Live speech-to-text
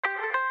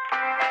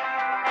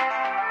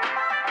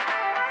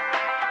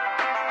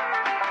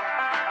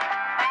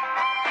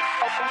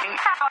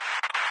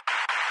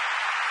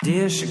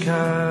Dear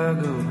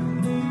Chicago.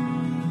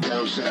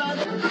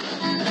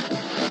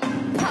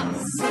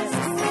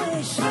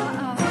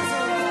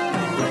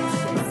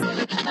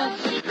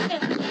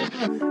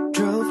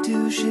 Drove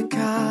to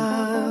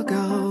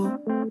Chicago.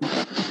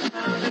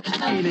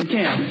 In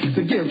camp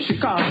to give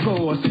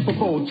Chicago a Super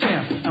Bowl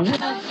champ.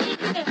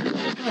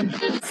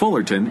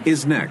 Fullerton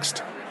is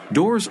next.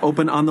 Doors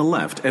open on the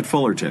left at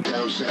Fullerton.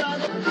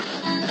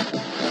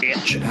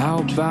 How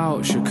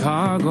about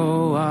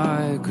Chicago?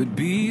 I could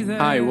be there.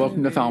 Hi,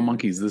 welcome to Foul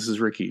Monkeys. This is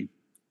Ricky.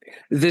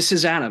 This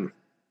is Adam.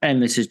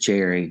 And this is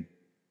Jerry.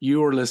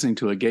 You are listening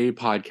to a gay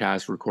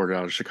podcast recorded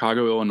out of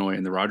Chicago, Illinois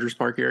in the Rogers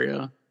Park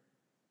area.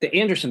 The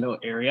Andersonville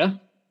area.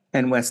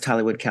 And West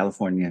Hollywood,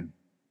 California.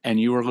 And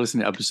you are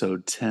listening to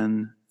episode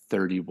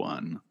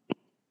 1031.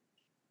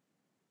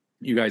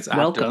 You guys,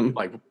 welcome.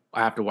 I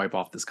have to wipe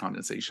off this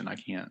condensation. I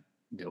can't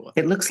deal with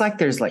it. It looks like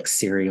there's like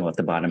cereal at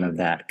the bottom of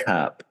that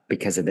cup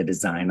because of the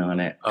design on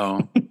it.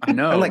 Oh, I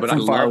know, like but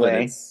from I far love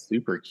away. it. It's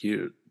super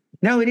cute.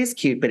 No, it is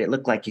cute, but it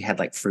looked like you had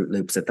like Fruit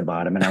Loops at the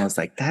bottom. And I was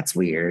like, that's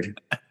weird.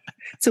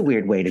 It's a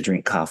weird way to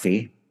drink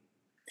coffee.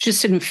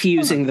 Just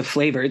infusing the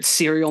flavor. It's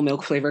cereal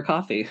milk flavor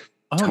coffee.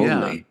 Oh,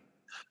 totally.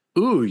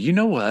 Yeah. Ooh, you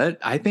know what?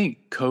 I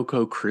think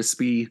Cocoa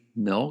Crispy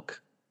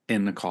milk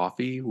in the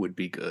coffee would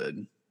be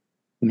good.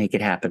 Make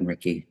it happen,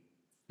 Ricky.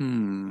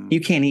 Hmm.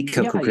 You can't eat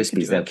Cocoa Yeah,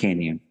 Krispies, though,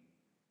 can you?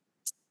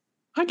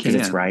 I can. Because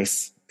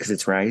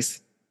it's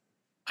rice.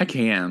 I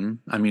can.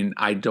 I mean,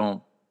 I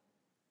don't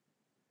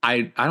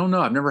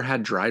know. I've never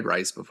had dried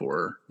rice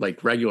before.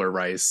 Like regular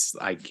rice,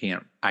 I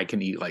can't. I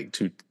can eat like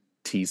 2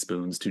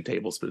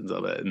 tablespoons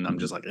of it, and I'm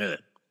just like, ugh.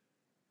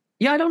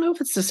 Yeah, I don't know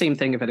if it's the same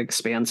thing if it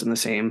expands in the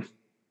same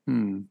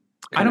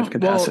I don't.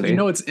 capacity. Well, you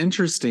know, it's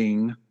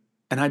interesting,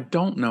 and I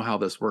don't know how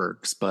this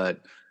works,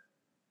 but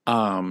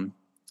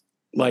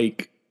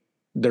like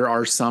there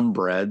are some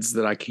breads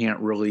that I can't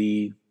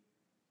really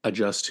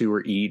adjust to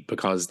or eat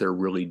because they're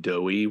really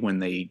doughy when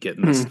they get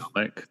in the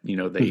stomach. You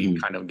know, they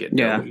kind of get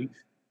doughy.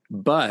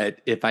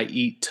 But if I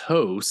eat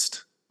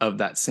toast of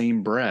that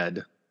same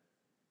bread,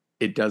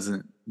 it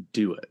doesn't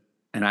do it.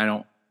 And I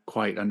don't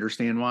quite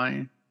understand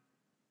why.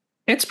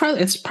 It's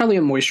probably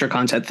a moisture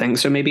content thing.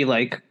 So maybe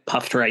like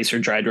puffed rice or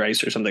dried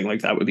rice or something like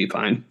that would be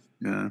fine.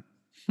 Yeah.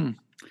 So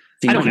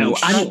I don't know.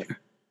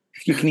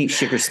 You can eat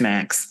Sugar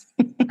Smacks.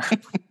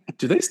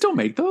 Do they still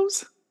make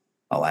those?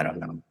 Oh, I don't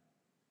know.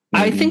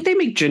 I think they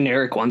make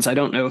generic ones. I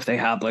don't know if they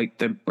have like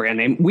the brand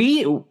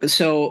name.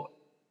 So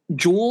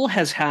Jewel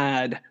has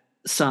had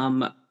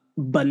some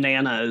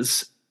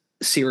bananas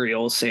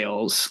cereal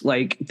sales.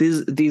 Like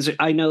these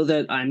I know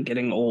that I'm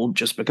getting old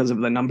just because of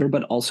the number,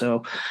 but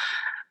also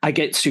I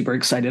get super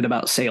excited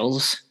about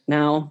sales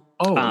now.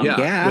 Oh,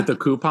 yeah. With the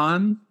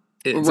coupon.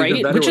 It's right?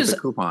 even better Which with is the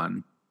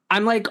coupon.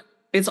 I'm like,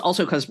 it's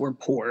also because we're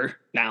poor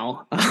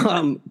now.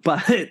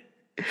 But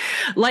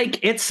like,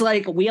 it's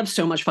like we have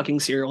so much fucking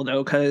cereal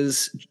though,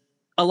 because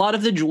a lot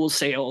of the Jewel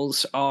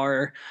sales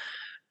are,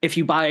 if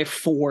you buy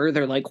 4,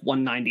 they're like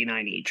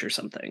 $1.99 each or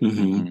something.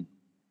 Mm-hmm.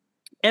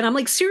 And I'm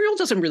like, cereal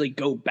doesn't really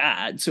go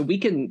bad, so we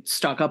can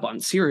stock up on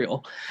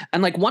cereal.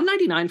 And like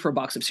 $1.99 for a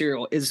box of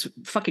cereal is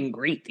fucking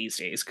great these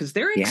days because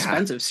they're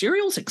expensive.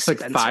 Cereal's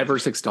expensive. It's like $5 or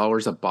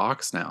 $6 a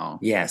box now.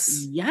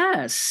 Yes.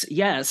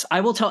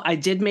 I will tell. I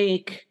did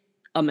make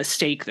a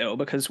mistake though,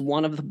 because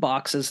one of the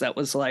boxes that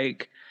was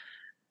like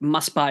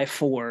must buy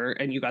 4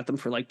 and you got them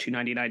for like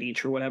 $2.99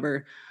 each or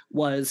whatever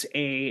was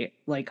a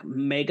like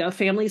mega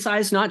family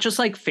size, not just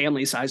like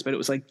family size, but it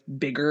was like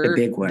bigger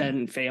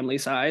than family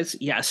size.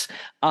 Yes.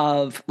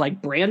 Of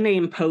like brand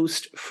name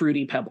Post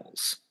Fruity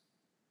Pebbles.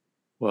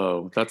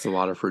 Whoa, that's a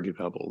lot of Fruity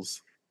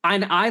Pebbles.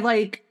 And I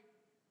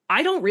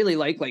don't really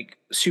like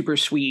super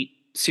sweet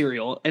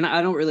cereal, and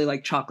I don't really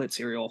like chocolate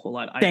cereal a whole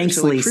lot either. Thanks,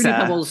 so, like, Lisa.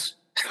 Fruity Pebbles,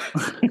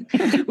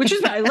 which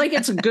is like,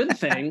 it's a good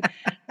thing.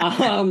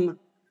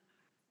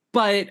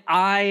 But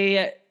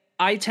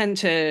I tend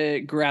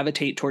to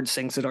gravitate towards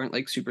things that aren't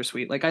like super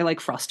sweet. Like I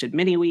like Frosted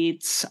Mini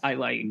Wheats. I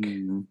like.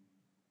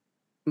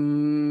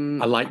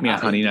 I like me a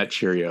Honey Nut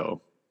Cheerio.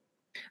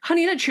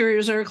 Honey Nut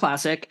Cheerios are a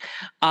classic.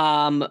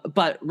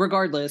 But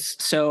regardless,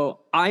 so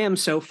I am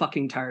so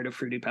fucking tired of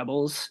Fruity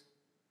Pebbles.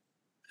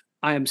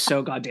 I am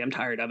so goddamn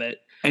tired of it.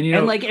 And you know,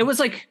 and like it was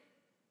like.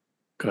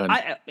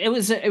 It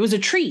was a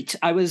treat.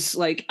 I was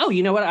like, oh,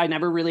 you know what? I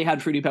never really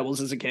had Fruity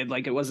Pebbles as a kid.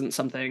 Like it wasn't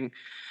something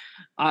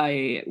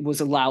I was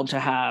allowed to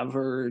have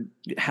or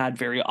had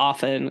very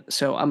often.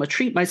 So I'm a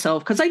treat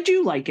myself because I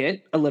do like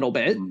it a little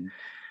bit.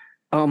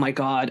 Oh my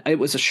God. It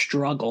was a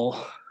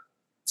struggle.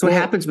 So what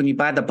happens when you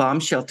buy the bomb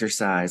shelter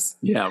size?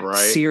 Yeah, right.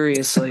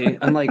 Seriously.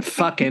 I'm like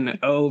fucking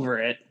over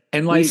it.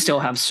 And like, we still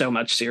have so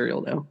much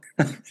cereal though.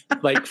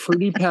 Like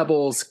Fruity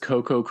Pebbles,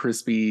 Cocoa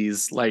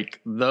Krispies,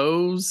 like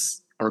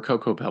those are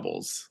Cocoa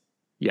Pebbles.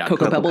 Yeah.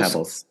 Cocoa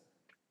Pebbles.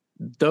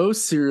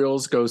 Those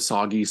cereals go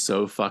soggy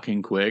so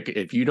fucking quick.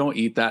 If you don't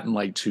eat that in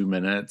like 2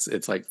 minutes,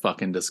 it's like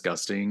fucking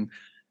disgusting.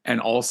 And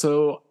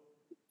also,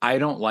 I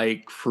don't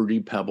like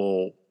Fruity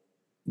Pebble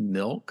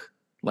milk,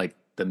 like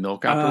the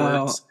milk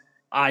afterwards.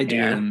 I do.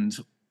 And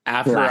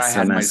after I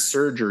had my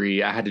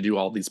surgery, I had to do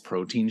all these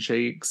protein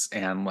shakes,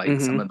 and like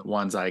some of the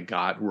ones I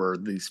got were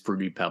these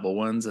Fruity Pebble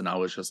ones, and I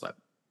was just like,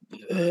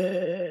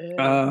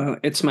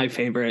 it's my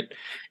favorite.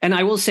 And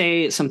I will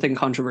say something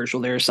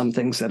controversial. There are some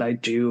things that I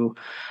do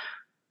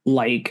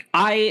like.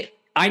 I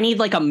need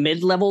like a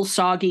mid-level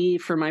soggy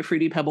for my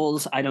Fruity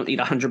Pebbles. I don't need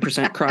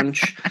 100%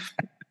 crunch.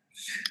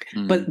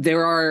 But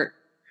there are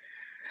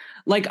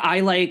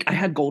I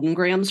had Golden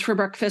Grams for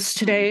breakfast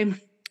today.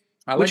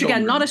 Which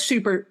again, not a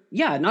super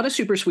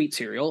sweet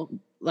cereal,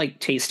 like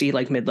tasty,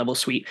 like mid-level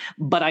sweet,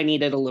 but I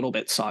need it a little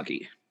bit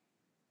soggy.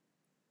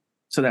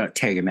 So that would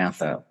tear your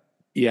mouth out.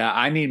 Yeah,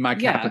 I need my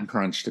Captain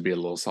Crunch to be a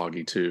little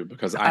soggy too,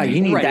 because you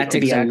need that to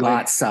be a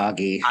lot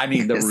soggy. I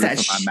need the roof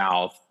of my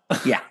mouth.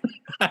 Yeah.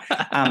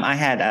 I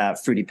had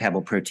Fruity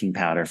Pebble protein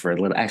powder for a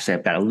little. Actually,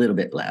 I've got a little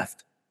bit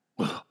left.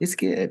 It's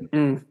good.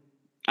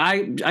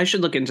 I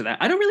should look into that.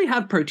 I don't really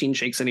have protein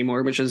shakes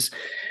anymore, which is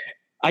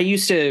I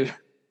used to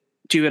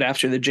do it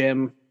after the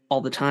gym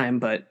all the time,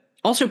 but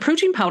also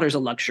protein powder is a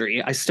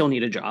luxury. I still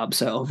need a job,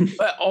 so.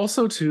 But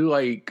also too,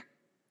 like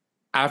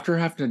after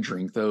having to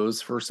drink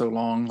those for so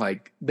long,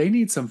 like they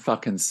need some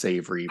fucking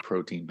savory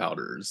protein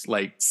powders.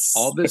 Like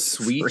all this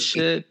sweet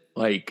shit,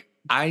 like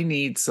I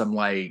need some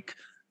like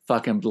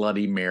fucking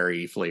Bloody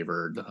Mary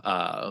flavored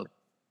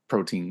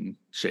protein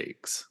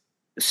shakes.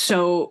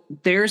 So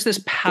there's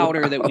this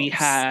powder that we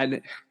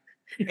had.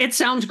 It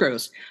sounds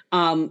gross.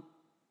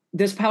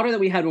 This powder that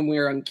we had when we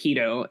were on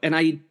keto, and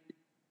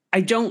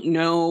I don't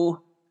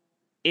know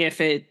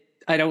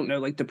I don't know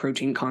like the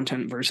protein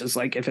content versus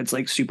like if it's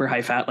like super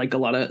high fat, like a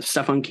lot of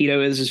stuff on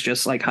keto is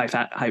just like high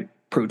fat, high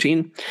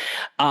protein.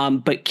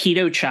 But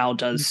Keto Chow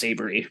does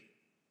savory.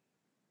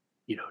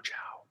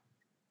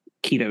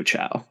 Keto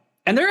Chow.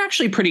 And they're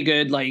actually pretty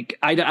good. Like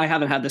I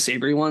haven't had the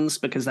savory ones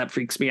because that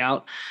freaks me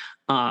out.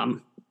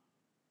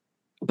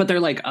 But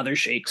they're like other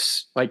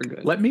shakes. Like,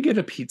 let me get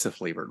a pizza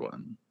flavored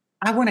one.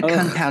 I want a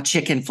Kung Pao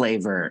chicken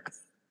flavor.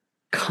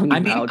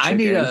 I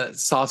need a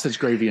sausage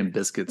gravy and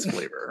biscuits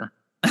flavor.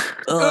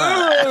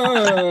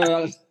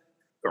 I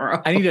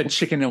need a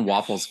chicken and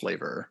waffles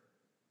flavor.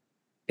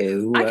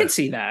 Ew. I can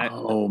see that.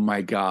 Oh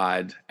my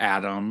God.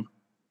 Adam,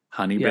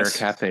 Honey Bear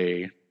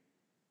Cafe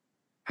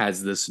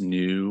has this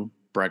new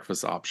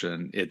breakfast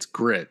option. It's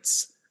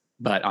grits,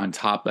 but on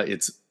top of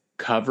it's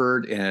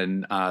covered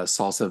in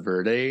salsa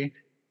verde,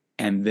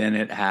 and then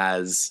it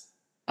has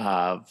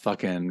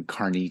fucking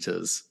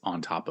carnitas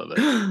on top of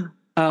it.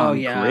 Oh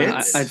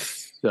yeah, I'd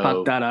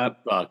fuck that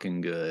up.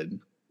 Fucking good.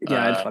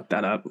 Yeah, I'd fuck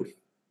that up.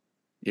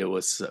 It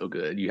was so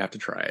good. You have to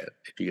try it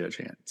if you get a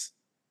chance.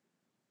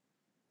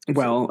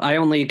 Well, I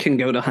only can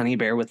go to Honey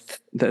Bear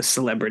with the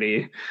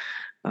celebrity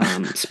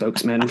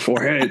spokesman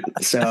for it.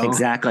 So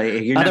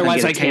exactly. You're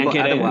otherwise, I can't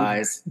get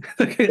otherwise.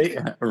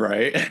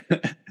 Right.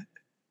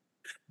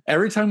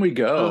 Every time we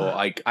go,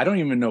 like I don't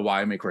even know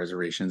why I make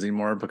reservations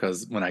anymore,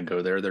 because when I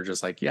go there, they're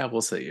just like, "Yeah,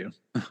 we'll see you."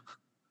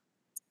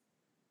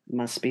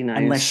 Must be nice.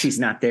 Unless she's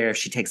not there, if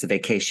she takes a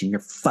vacation, you're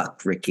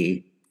fucked,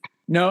 Ricky.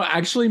 No,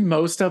 actually,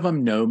 most of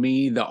them know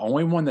me. The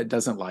only one that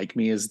doesn't like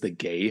me is the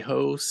gay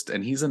host,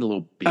 and he's a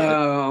little bitch.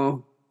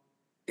 Oh,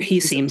 he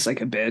seems like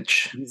a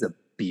bitch. He's a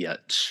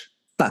bitch.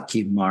 Fuck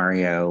you,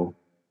 Mario.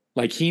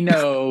 Like he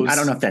knows. I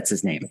don't know if that's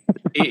his name.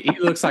 He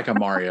looks like a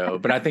Mario,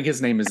 but I think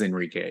his name is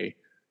Enrique.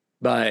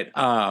 But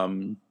all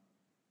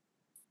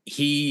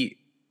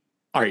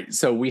right,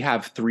 so we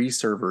have 3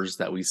 servers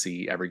that we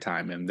see every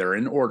time, and they're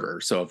in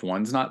order. So if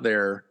one's not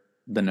there,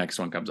 the next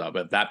one comes up.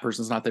 If that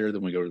person's not there,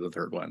 then we go to the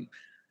third one.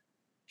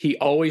 He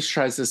always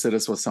tries to sit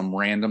us with some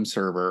random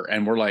server,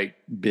 and we're like,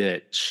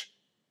 bitch,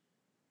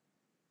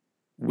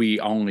 we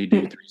only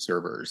do 3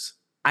 servers.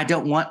 I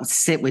don't want to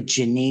sit with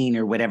Janine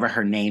or whatever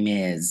her name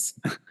is.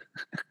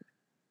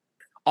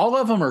 All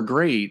of them are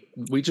great.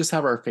 We just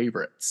have our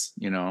favorites,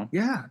 you know?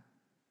 Yeah.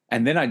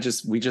 And then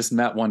we just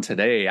met one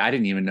today. I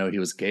didn't even know he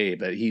was gay,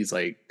 but he's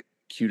like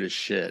cute as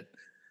shit.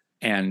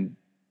 And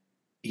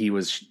he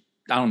was,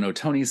 I don't know,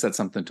 Tony said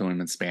something to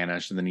him in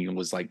Spanish, and then he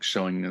was like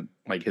showing,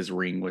 like his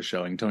ring was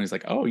showing. Tony's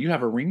like, "Oh, you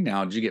have a ring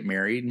now. Did you get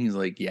married?" And he's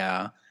like,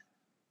 "Yeah."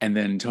 And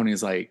then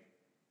Tony's like,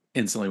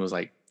 instantly was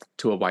like,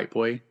 "To a white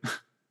boy?"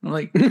 I'm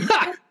like,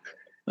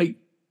 like,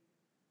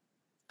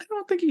 I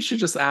don't think you should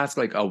just ask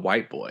like a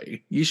white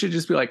boy. You should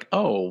just be like,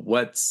 "Oh,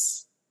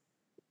 what's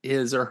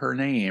his or her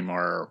name?"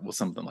 or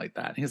something like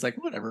that. And he's like,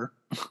 "Whatever."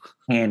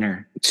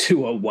 Tanner.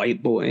 To a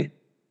white boy.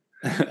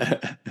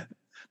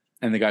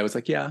 And the guy was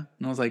like, "Yeah."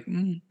 And I was like,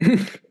 And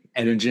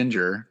a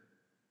ginger,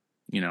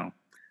 you know.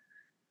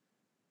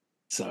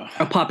 So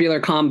a popular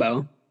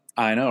combo.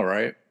 I know,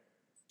 right?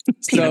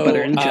 Peanut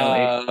butter and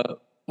jelly.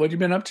 What have you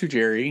been up to,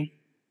 Jerry?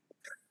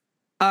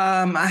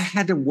 I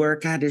had to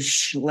work. I had to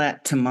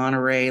schlep to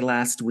Monterey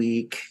last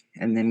week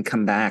and then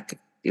come back.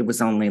 It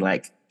was only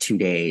like 2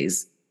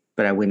 days,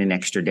 but I went an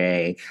extra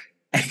day.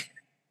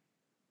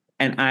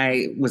 And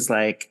I was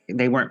like,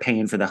 they weren't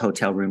paying for the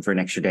hotel room for an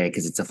extra day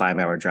because it's a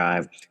 5-hour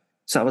drive.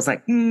 So I was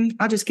like,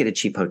 I'll just get a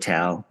cheap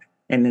hotel.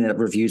 And then the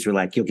reviews were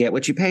like, you'll get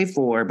what you pay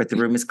for, but the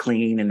room is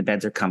clean and the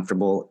beds are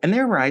comfortable. And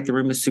they're right. The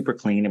room is super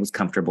clean. It was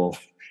comfortable.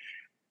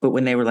 But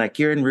when they were like,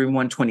 you're in room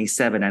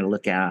 127, I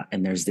look out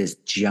and there's this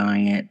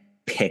giant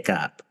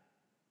pickup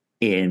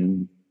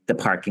in the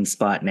parking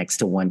spot next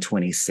to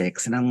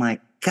 126. And I'm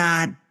like,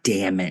 God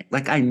damn it.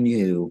 Like, I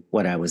knew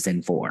what I was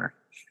in for.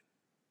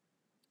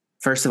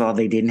 First of all,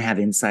 they didn't have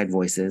inside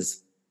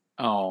voices.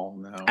 Oh,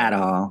 no. At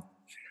all.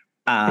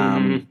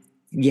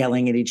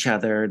 Yelling at each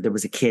other. There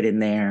was a kid in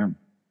there.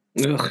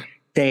 Ugh.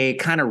 They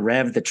kind of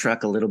revved the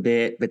truck a little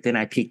bit, but then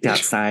I peeked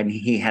outside and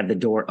he had the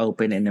door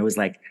open and there was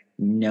like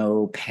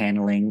no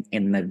paneling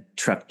in the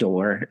truck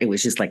door. It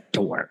was just like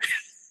door.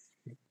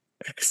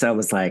 So I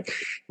was like,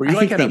 were you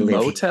like at a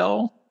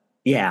motel?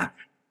 Yeah.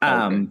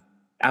 Okay.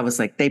 I was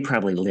like, they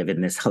probably live in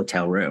this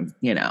hotel room,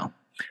 you know,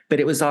 but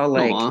it was all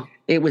like,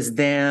 it was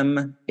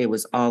them. It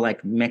was all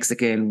like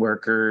Mexican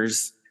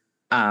workers.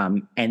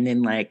 And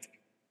then like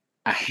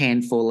a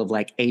handful of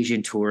like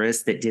Asian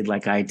tourists that did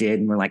like I did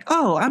and were like,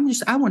 oh, I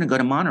want to go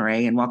to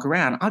Monterey and walk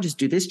around. I'll just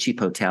do this cheap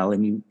hotel.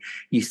 And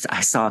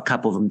I saw a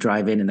couple of them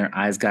drive in and their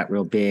eyes got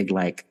real big,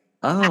 like,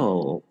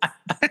 oh.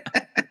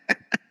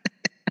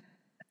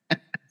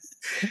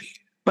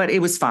 But it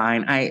was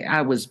fine.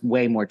 I was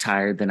way more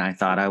tired than I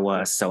thought I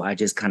was. So I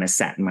just kind of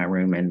sat in my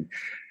room and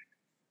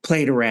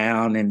played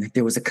around. And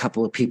there was a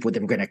couple of people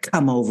that were going to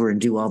come over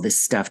and do all this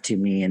stuff to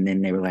me. And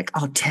then they were like,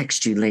 I'll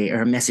text you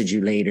later or message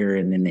you later.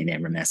 And then they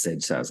never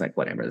messaged. So I was like,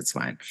 whatever, that's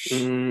fine.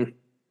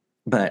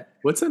 But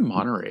what's in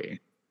Monterey?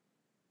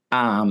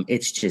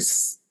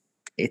 It's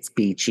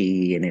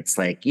beachy. And it's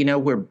like, you know,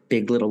 where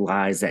Big Little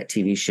Lies, that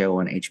TV show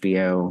on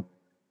HBO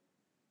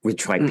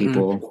with white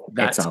people.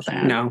 That's all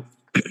that. No.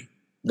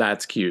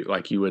 That's cute.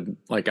 Like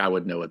I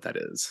would know what that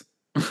is.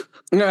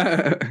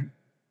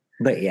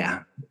 But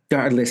yeah,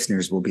 our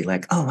listeners will be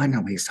like, oh, I know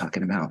what he's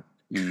talking about.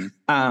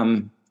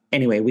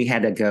 Anyway, we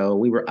had to go.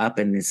 We were up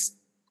in this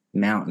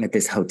mountain at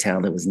this hotel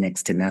that was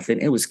next to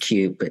nothing. It was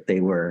cute, but they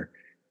were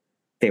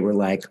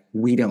like,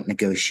 we don't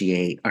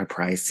negotiate our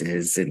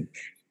prices. And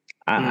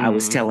I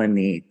was telling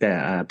the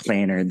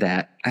planner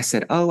that I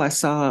said, oh, I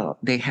saw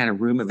they had a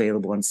room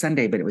available on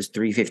Sunday, but it was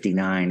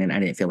 $359 and I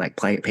didn't feel like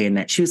paying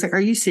that. She was like,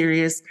 are you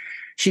serious?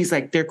 She's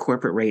like, their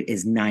corporate rate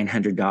is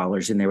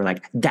 $900. And they were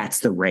like,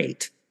 that's the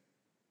rate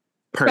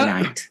per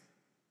night.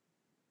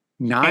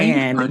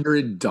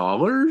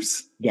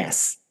 $900?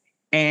 Yes.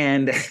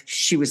 And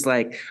she was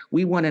like,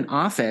 we want an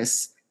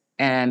office.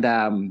 And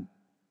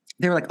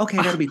they were like, okay,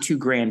 that'll be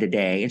 $2,000 a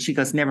day. And she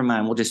goes, never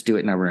mind. We'll just do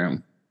it in our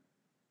room.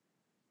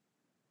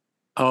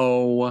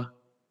 Oh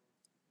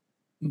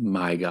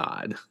my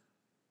God.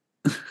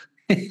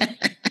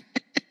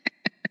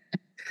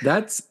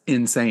 That's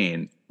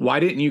insane. Why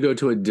didn't you go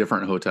to a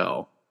different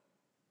hotel?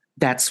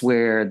 That's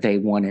where they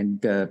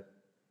wanted the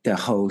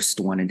host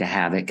wanted to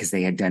have it because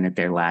they had done it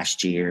there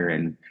last year,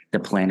 and the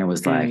planner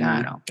was like,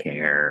 I don't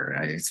care.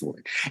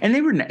 And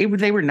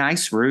they were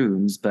nice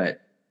rooms, but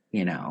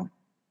you know,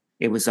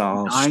 it was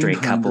all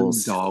straight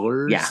couples.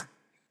 $900?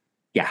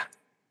 Yeah.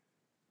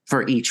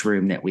 For each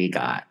room that we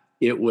got.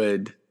 It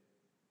would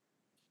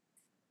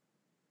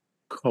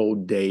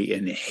cold day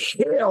in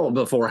hell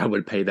before I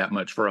would pay that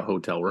much for a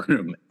hotel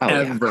room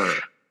ever. Yeah.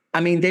 I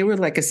mean, they were,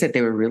 like I said,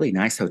 they were really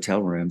nice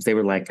hotel rooms. They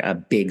were like a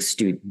big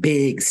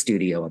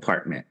studio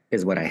apartment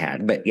is what I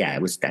had. But yeah,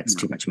 that's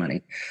too much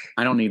money.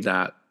 I don't need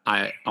that.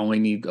 I only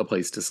need a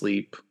place to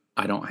sleep.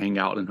 I don't hang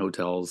out in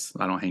hotels.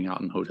 I don't hang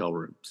out in hotel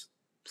rooms.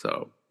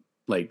 So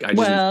like, I'm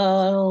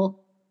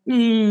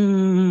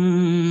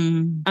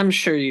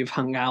sure you've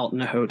hung out in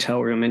a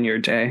hotel room in your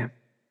day.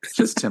 It's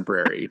just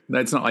temporary.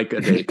 That's not like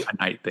a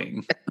night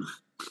thing.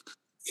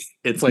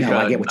 It's like,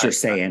 I get what you're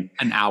saying.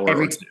 An hour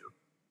or two.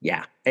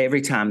 Yeah.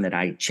 Every time that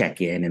I check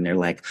in and they're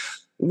like,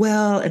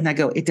 well, and I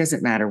go, it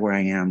doesn't matter where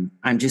I am.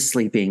 I'm just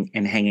sleeping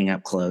and hanging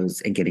up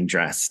clothes and getting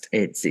dressed.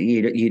 It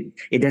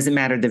doesn't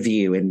matter the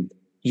view. And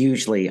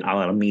usually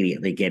I'll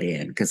immediately get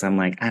in because I'm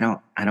like, I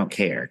don't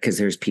care. Because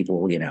there's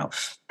people, you know,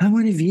 I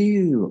want a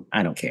view.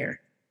 I don't care.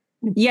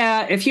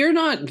 Yeah. If you're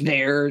not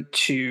there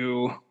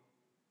to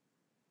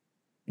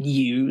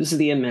use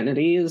the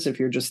amenities, if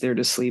you're just there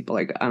to sleep,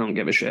 like, I don't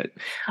give a shit.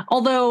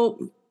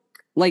 Although,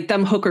 like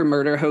them hooker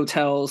murder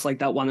hotels, like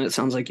that one that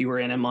sounds like you were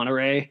in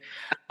Monterey.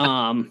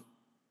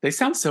 They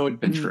sound so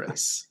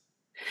adventurous.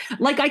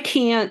 Like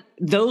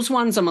those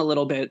ones I'm a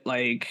little bit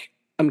like,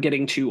 I'm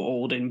getting too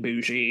old and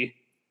bougie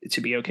to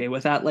be okay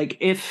with that. Like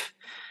if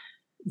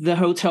the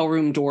hotel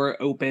room door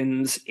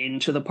opens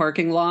into the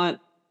parking lot,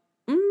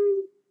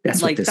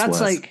 that's like, what this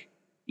was. Like,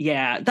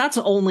 yeah, that's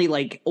only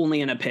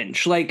in a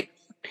pinch. Like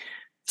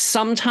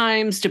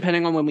sometimes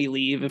depending on when we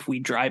leave, if we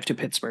drive to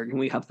Pittsburgh and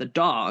we have the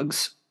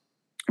dogs,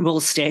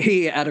 we'll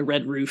stay at a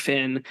Red Roof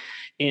Inn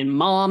in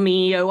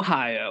Maumee,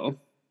 Ohio,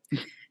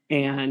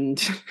 and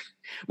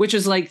which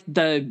is like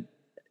the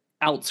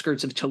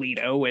outskirts of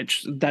Toledo,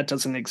 which that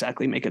doesn't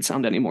exactly make it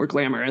sound any more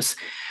glamorous.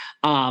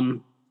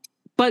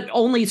 But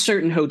only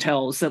certain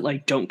hotels that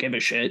like don't give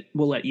a shit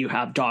will let you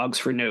have dogs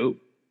for no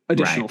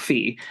additional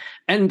fee.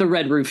 And the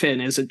Red Roof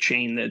Inn is a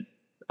chain that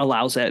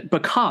allows it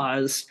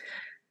because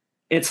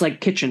It's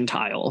like kitchen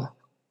tile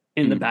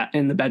in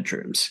the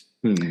bedrooms.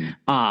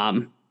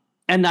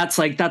 And that's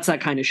that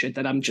kind of shit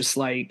that I'm just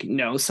like,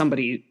 no,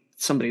 somebody's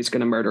going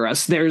to murder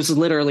us. There's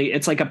literally,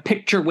 it's like a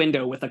picture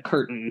window with a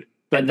curtain.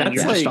 But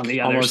that's like on the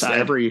other almost side.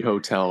 Every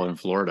hotel in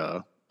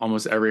Florida.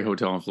 Almost every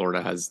hotel in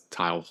Florida has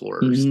tile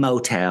floors.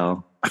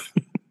 Motel.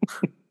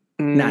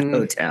 Not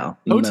hotel.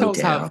 Hotels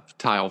have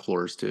tile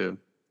floors too.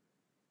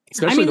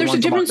 Especially there's a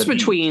difference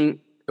between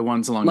the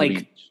ones along the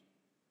beach.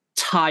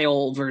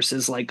 Tile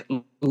versus like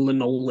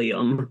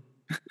linoleum.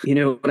 You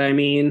know what I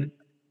mean?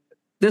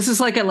 This is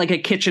like a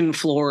kitchen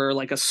floor,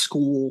 like a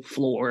school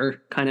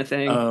floor kind of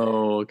thing.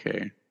 Oh,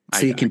 okay.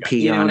 So you can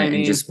pee on it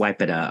and just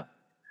wipe it up.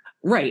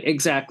 Right,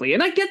 exactly.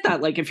 And I get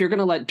that. Like if you're going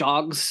to let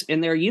dogs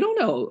in there, you don't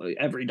know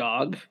every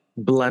dog.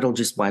 Blood will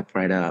just wipe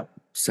right up.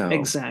 So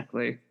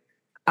exactly.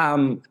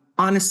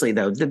 Honestly,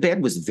 though, the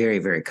bed was very,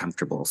 very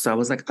comfortable. So I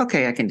was like,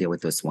 okay, I can deal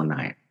with this one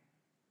night.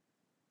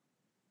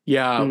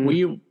 Yeah,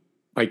 we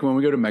like when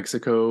we go to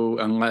Mexico,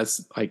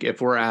 unless like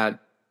if we're at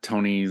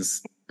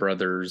Tony's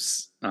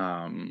brother's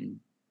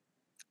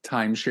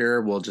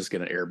timeshare, we'll just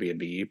get an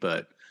Airbnb.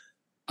 But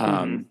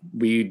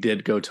we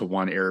did go to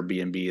one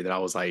Airbnb that I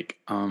was like,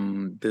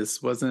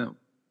 this wasn't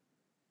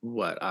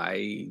what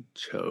I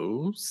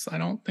chose, I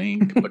don't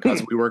think,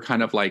 because we were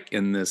kind of like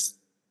in this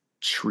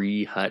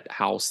tree hut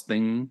house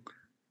thing.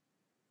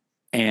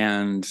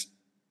 And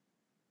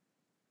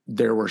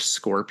there were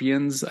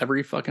scorpions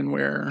every fucking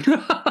where.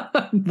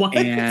 What?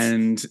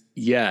 And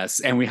yes,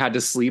 and we had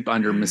to sleep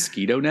under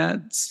mosquito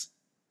nets.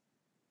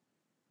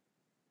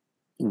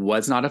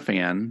 Was not a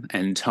fan,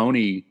 and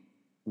Tony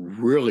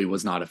really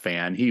was not a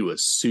fan. He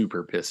was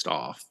super pissed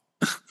off.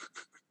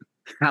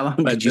 How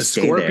long did you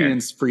stay there? The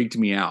scorpions freaked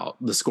me out.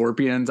 The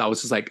scorpions, I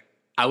was just like,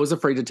 I was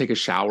afraid to take a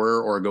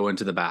shower or go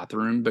into the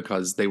bathroom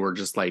because they were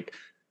just like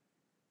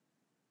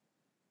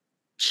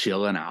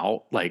chilling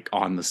out like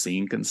on the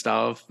sink and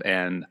stuff.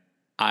 And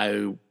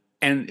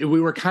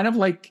we were kind of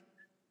like,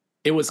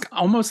 it was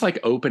almost like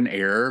open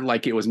air,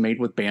 like it was made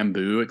with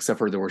bamboo, except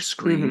for there were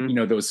screen,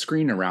 there was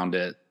screen around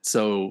it.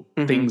 So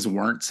things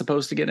weren't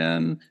supposed to get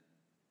in.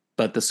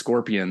 But the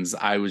scorpions,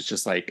 I was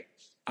just like,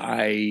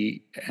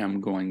 I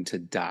am going to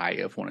die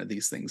if one of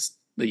these things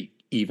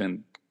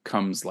even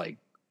comes like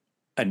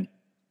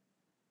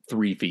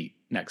 3 feet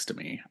next to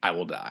me. I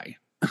will die.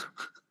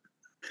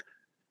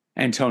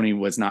 And Tony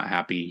was not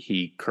happy.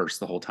 He cursed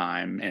the whole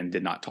time and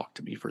did not talk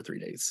to me for 3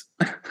 days.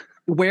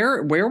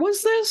 Where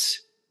was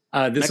this?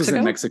 This was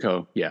in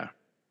Mexico. Yeah.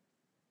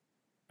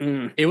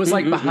 It was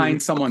like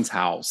behind someone's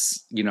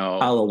house,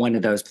 Oh, one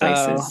of those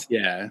places.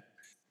 Yeah.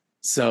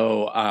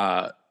 So,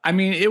 I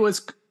mean, it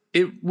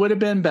would have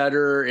been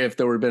better if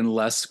there would have been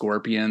less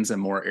scorpions and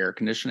more air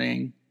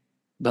conditioning,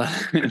 but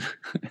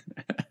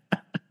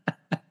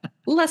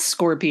less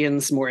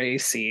scorpions, more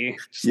AC.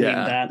 Just leave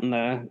that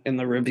in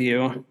the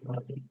review.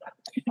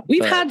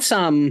 We've had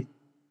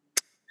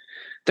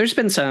there's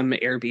been some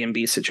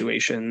Airbnb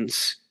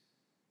situations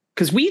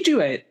because we do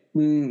it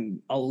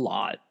a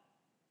lot.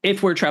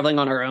 If we're traveling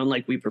on our own,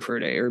 like we prefer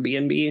to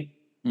Airbnb.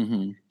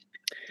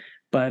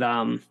 But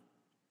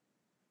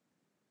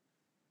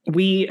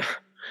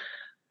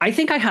I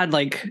think I had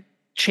like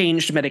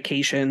changed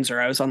medications,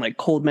 or I was on like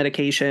cold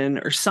medication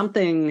or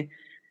something.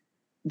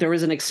 There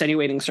was an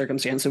extenuating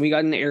circumstance, and we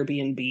got an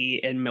Airbnb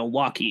in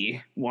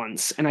Milwaukee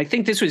once. And I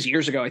think this was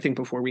years ago, I think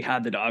before we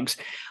had the dogs.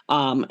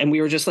 And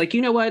we were just like,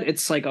 you know what?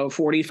 It's like a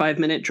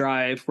 45-minute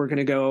drive. We're going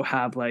to go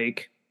have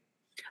like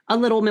a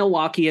little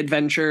Milwaukee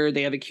adventure.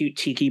 They have a cute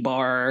tiki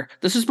bar.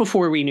 This is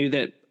before we knew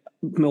that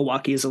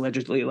Milwaukee is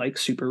allegedly like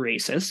super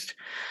racist.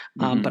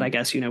 But I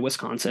guess,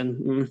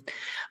 Wisconsin.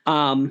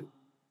 And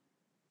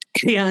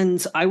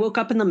I woke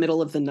up in the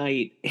middle of the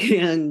night,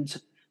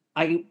 and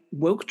I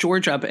woke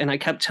George up, and I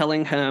kept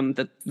telling him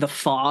that the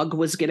fog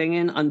was getting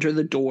in under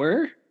the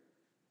door,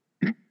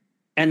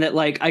 and that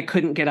like I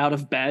couldn't get out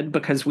of bed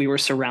because we were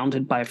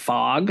surrounded by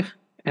fog,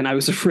 and I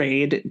was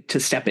afraid to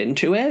step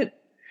into it.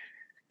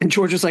 And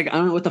George was like, I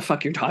don't know what the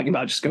fuck you're talking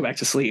about. Just go back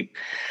to sleep.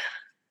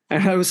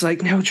 And I was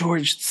like, no,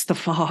 George, it's the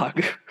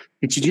fog.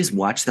 Did you just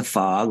watch The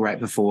Fog right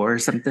before or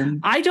something?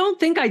 I don't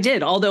think I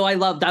did.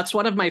 Although that's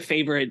one of my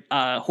favorite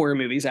horror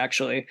movies,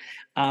 actually.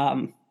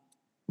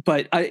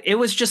 But it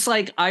was just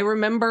like, I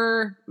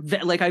remember,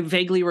 I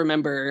vaguely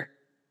remember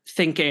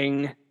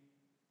thinking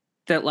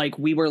that like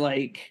we were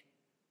like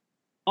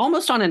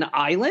almost on an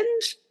island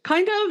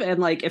kind of. And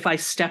like, if I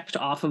stepped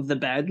off of the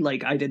bed,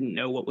 like I didn't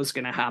know what was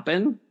going to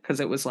happen because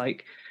it was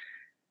like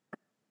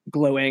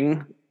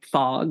glowing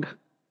fog.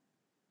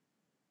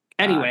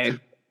 Anyway,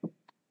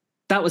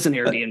 that was an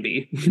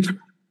Airbnb.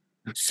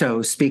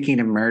 So speaking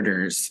of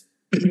murders,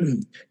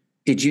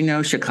 did you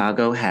know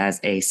Chicago has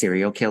a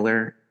serial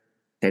killer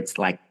that's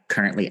like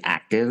currently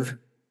active?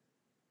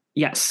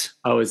 Yes.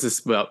 Oh, is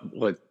this about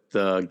what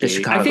the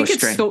Chicago I think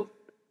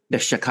the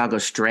Chicago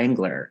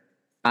Strangler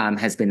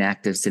has been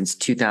active since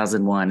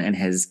 2001 and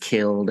has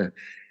killed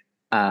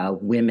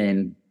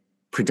women,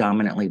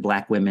 predominantly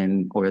Black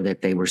women, or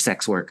that they were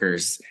sex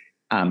workers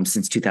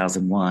since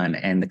 2001.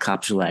 And the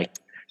cops were like,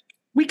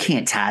 we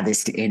can't tie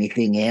this to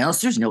anything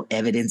else. There's no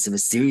evidence of a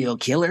serial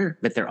killer,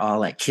 but they're all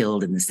like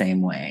killed in the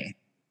same way.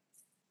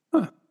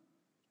 Huh.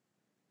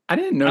 I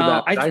didn't know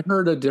that. I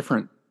heard a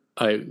different,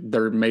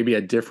 there may be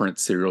a different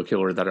serial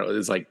killer that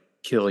is like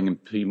killing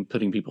and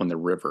putting people in the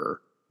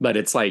river, but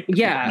it's like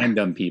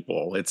random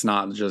people. It's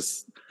not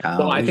just,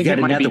 well, I think it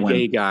might be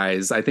gay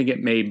guys. I think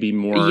it may be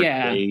more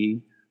gay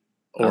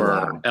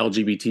or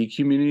LGBT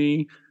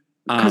community.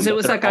 Because it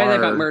was that guy that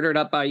got murdered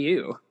up by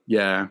you.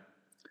 Yeah.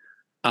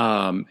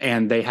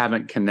 And they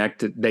haven't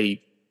connected.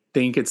 They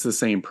think it's the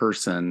same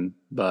person,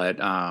 but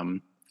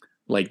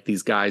like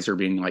these guys are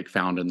being like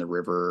found in the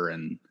river,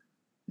 and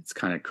it's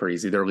kind of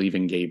crazy. They're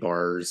leaving gay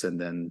bars and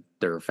then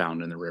they're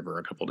found in the river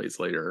a couple days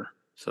later.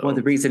 So, well,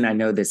 the reason I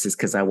know this is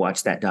because I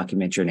watched that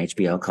documentary on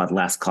HBO called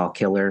Last Call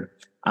Killer,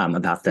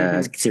 about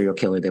the serial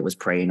killer that was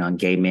preying on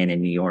gay men in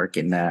New York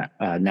in the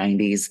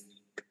 90s.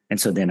 And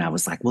so then I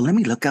was like, well, let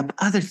me look up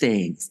other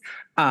things.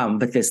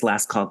 But this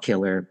Last Call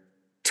Killer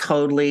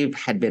totally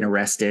had been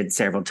arrested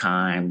several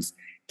times,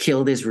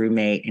 killed his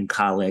roommate in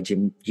college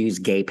and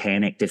used gay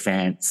panic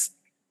defense.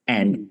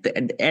 And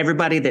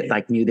everybody that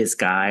like knew this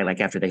guy, like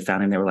after they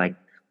found him, they were like,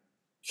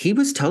 he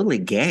was totally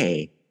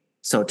gay.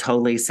 So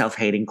totally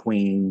self-hating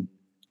queen.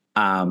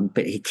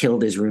 But he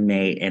killed his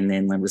roommate. And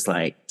then was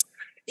like,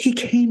 he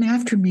came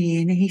after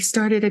me and he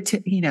started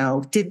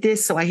did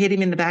this. So I hit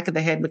him in the back of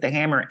the head with a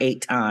hammer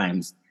 8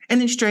 times and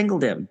then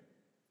strangled him.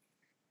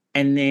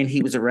 And then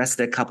he was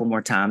arrested a couple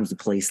more times. The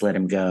police let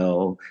him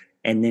go.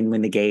 And then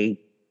when the gay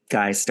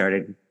guys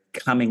started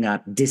coming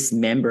up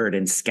dismembered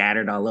and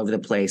scattered all over the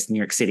place, New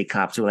York City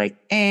cops were like,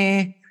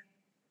 eh.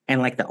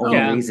 And like the only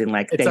reason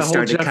like it's they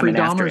started Jeffrey coming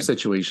Dahmer after him.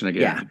 Situation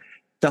again. Yeah.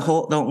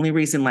 The only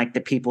reason like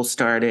the people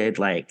started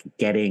like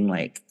getting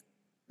like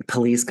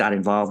police got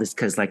involved is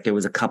because like there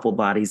was a couple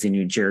bodies in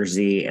New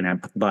Jersey and a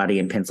body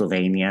in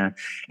Pennsylvania.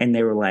 And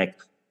they were like,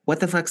 what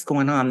the fuck's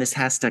going on? This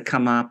has to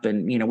come up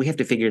and, we have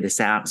to figure this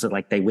out. So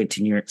like they went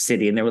to New York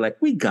City and they were like,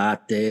 we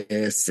got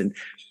this. And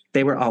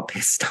they were all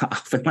pissed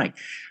off. And like,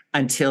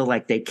 until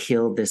like they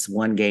killed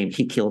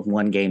he killed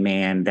one gay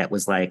man that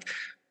was like,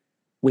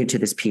 went to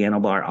this piano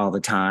bar all the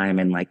time.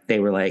 And like, they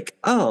were like,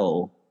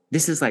 oh,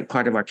 this is like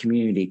part of our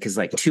community. Cause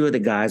like 2 of the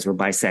guys were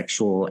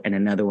bisexual and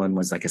another one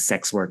was like a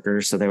sex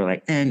worker. So they were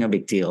like, no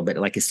big deal. But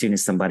like, as soon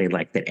as somebody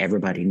like that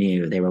everybody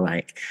knew, they were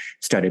like,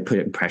 started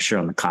putting pressure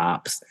on the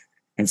cops.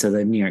 And so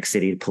the New York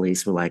City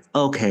police were like,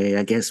 okay,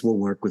 I guess we'll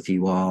work with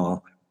you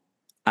all.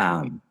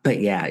 But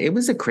yeah, it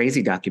was a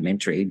crazy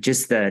documentary.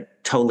 Just the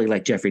totally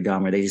like Jeffrey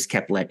Dahmer. They just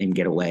kept letting him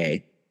get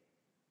away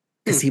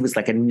because he was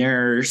like a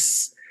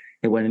nurse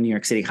at one of New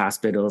York City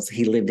hospitals.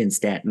 He lived in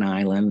Staten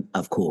Island,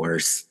 of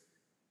course.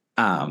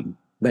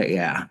 But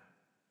yeah.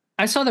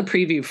 I saw the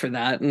preview for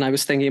that and I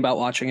was thinking about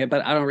watching it,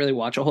 but I don't really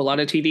watch a whole lot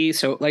of TV.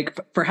 So like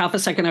for half a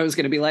second, I was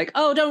going to be like,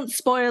 oh, don't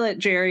spoil it,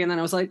 Jerry. And then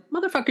I was like,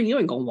 motherfucker, you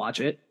ain't going to watch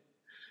it.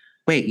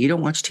 Wait, you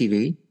don't watch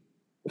TV?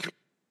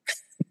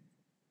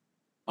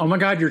 Oh my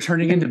God, you're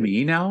turning into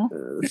me now?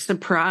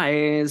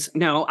 Surprise.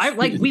 No,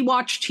 we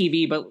watch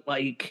TV, but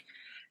like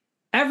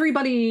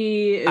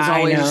everybody is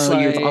always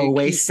you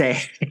always say,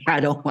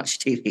 I don't watch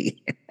TV.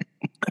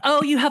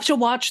 Oh, you have to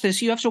watch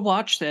this. You have to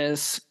watch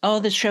this. Oh,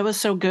 this show is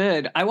so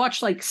good. I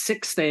watch like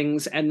 6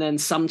 things and then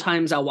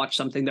sometimes I'll watch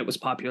something that was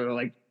popular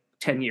like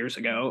 10 years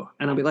ago.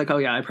 And I'll be like, oh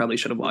yeah, I probably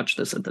should have watched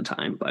this at the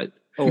time, but.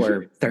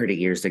 Or 30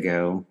 years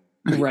ago.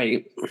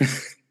 Right.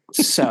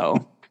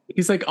 So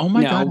he's like, oh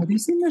my God, have you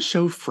seen the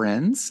show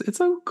Friends? It's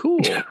so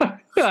cool.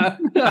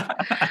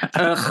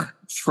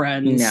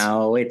 Friends.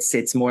 No,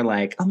 it's more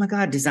like, oh my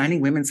God,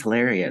 Designing Women's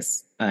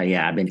hilarious.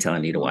 Yeah, I've been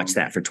telling you to watch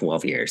that for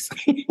 12 years.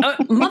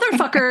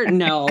 Motherfucker,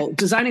 no.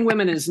 Designing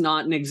Women is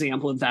not an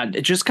example of that.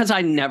 Just because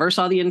I never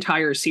saw the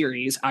entire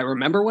series. I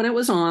remember when it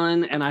was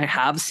on and I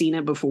have seen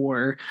it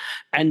before.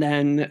 And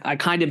then I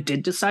kind of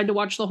did decide to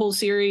watch the whole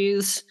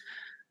series.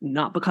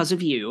 Not because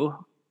of you.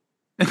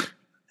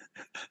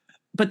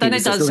 But then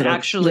it does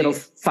little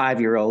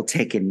 5-year-old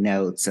taking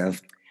notes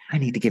of, I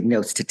need to give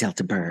notes to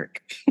Delta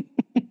Burke.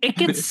 It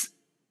gets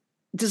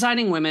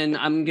Designing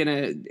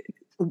Women.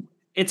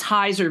 Its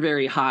highs are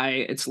very high.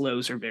 Its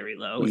lows are very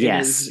low.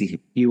 Yes,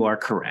 you are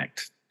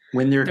correct.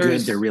 When they're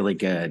good, they're really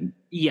good.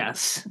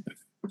 Yes.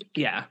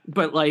 Yeah.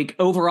 But like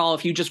overall,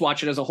 if you just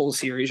watch it as a whole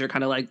series, you're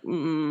kind of like,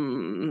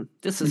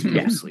 this is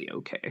mostly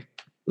okay.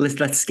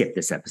 Let's skip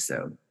this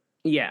episode.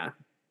 Yeah.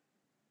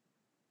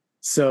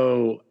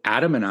 So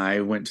Adam and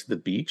I went to the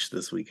beach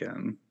this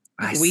weekend.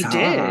 We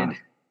did.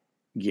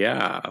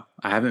 Yeah.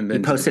 I haven't been.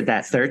 You posted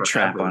that third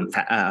trap on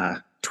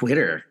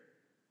Twitter.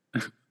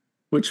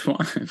 Which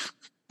one?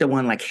 The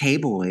one like, hey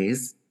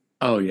boys.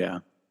 Oh yeah.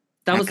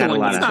 That was the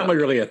one. It's not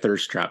really a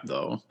thirst trap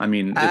though. I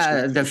mean,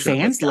 the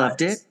fans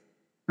loved it.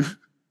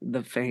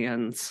 The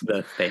fans.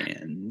 The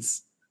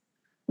fans.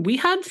 We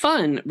had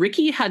fun.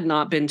 Ricky had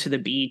not been to the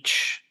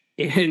beach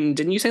in,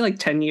 didn't you say like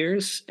 10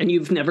 years? And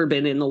you've never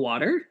been in the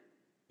water?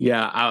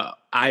 Yeah,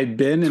 I've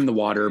been in the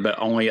water, but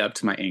only up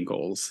to my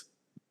ankles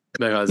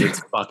because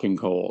it's fucking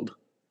cold.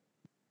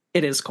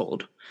 It is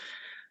cold.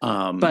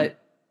 But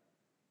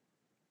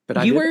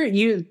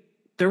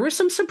the there were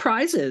some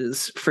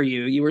surprises for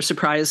you. You were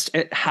surprised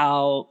at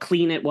how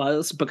clean it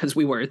was because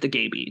we were at the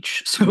gay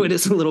beach. So it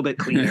is a little bit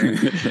cleaner.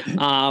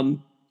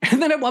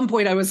 And then at one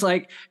point I was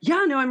like,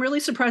 yeah, no, I'm really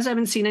surprised I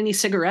haven't seen any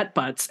cigarette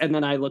butts. And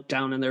then I looked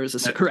down and there was a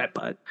cigarette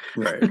butt.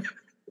 Right.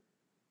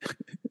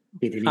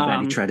 Did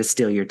anybody try to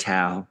steal your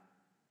towel?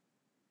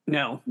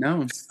 No,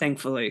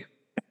 thankfully.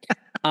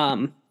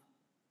 I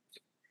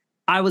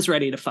was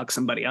ready to fuck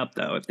somebody up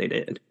though, if they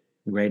did.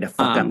 Ready to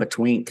fuck up a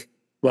twink.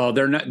 Well,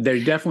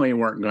 they definitely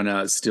weren't going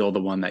to steal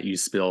the one that you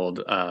spilled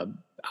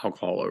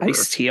alcohol over.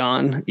 Iced tea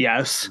on.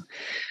 Yes.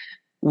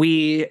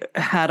 We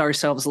had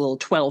ourselves a little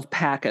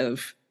 12-pack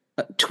of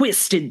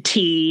twisted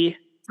tea,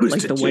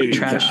 like the white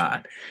trash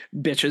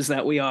bitches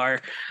that we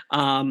are.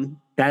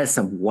 That is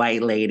some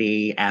white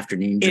lady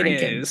afternoon drinking.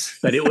 It is.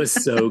 But it was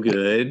so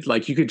good.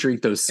 Like you could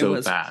drink those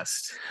so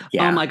fast.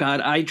 Yeah. Oh my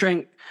God. I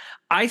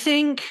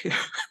think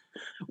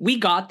we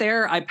got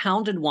there. I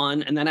pounded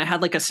one and then I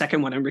had like a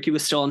second one and Ricky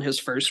was still on his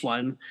first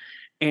one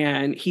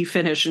and he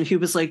finished and he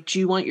was like, do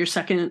you want your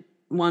second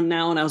one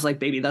now? And I was like,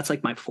 baby, that's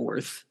like my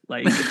fourth.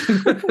 Like,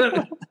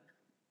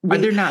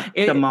 they're not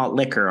the malt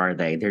liquor, are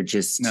they? They're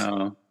just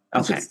no.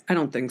 Okay, I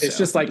don't think so. It's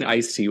just like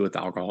iced tea with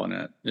alcohol in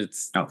it.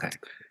 It's okay.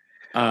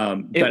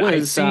 But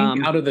I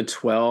think out of the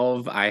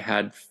 12, I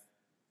had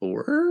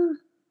 4.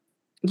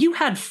 You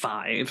had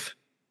 5.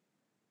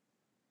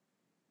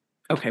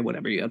 Okay,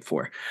 whatever. You had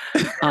 4.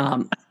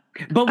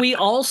 But we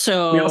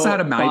also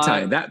had a Mai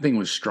Tai. That thing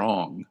was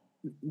strong.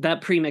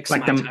 That premixed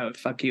like Mai Tai would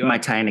fuck you up. Mai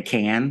Tai in a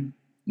can?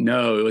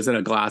 No, it was in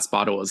a glass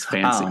bottle. It was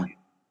fancy. Oh.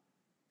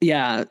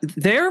 Yeah,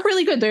 they're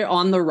really good. They're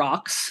on the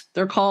rocks,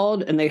 they're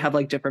called, and they have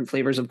like different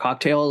flavors of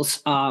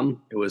cocktails.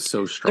 It was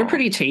so strong. They're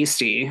pretty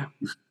tasty.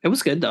 It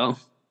was good though.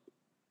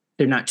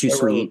 They're not too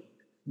sweet.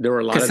 There were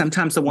a lot because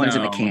sometimes the ones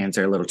in the cans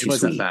are a little too sweet. It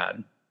wasn't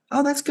bad.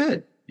 Oh, that's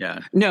good. Yeah.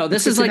 No,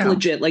 this is like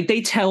legit. Like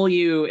they tell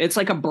you it's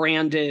like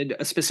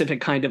a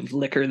specific kind of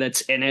liquor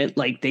that's in it.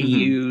 Like they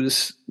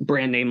use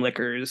brand name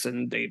liquors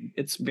and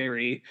it's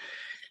very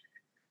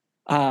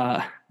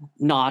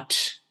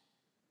not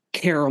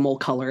caramel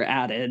color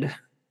added.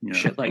 Yeah.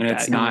 Shit like that.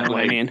 It's not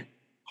like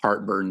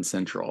heartburn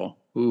central.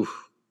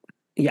 Oof.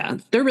 Yeah,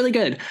 they're really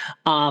good.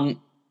 I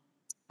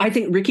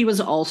think Ricky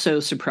was also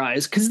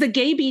surprised because the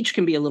gay beach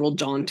can be a little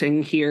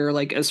daunting here,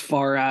 like as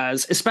far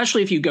as,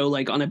 especially if you go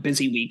like on a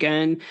busy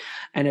weekend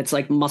and it's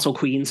like muscle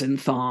queens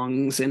and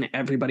thongs and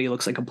everybody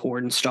looks like a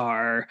porn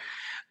star.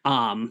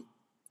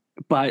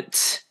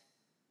 But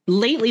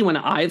lately when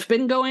I've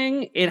been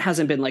going, it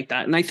hasn't been like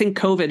that. And I think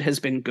COVID has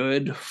been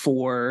good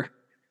for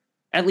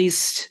at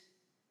least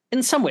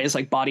in some ways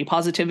like body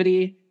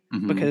positivity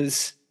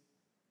because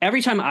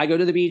every time I go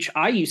to the beach,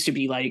 I used to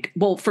be like,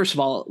 well, first of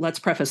all, let's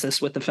preface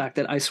this with the fact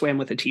that I swam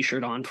with a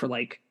t-shirt on for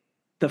like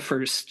the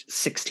first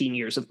 16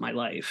 years of my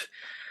life.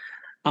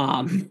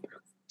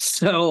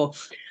 So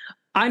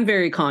I'm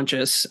very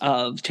conscious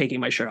of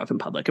taking my shirt off in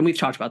public. And we've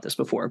talked about this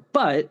before,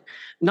 but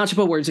not to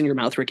put words in your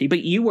mouth, Ricky,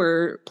 but you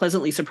were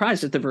pleasantly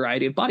surprised at the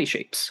variety of body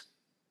shapes.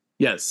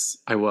 Yes,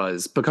 I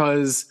was.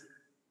 Because,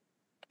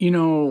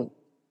 while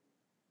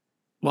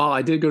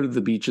I did go to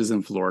the beaches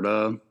in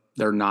Florida,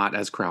 they're not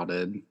as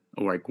crowded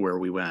like where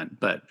we went,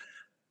 but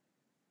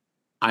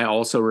I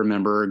also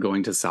remember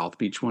going to South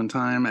Beach one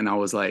time and I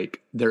was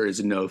like, there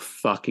is no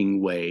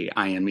fucking way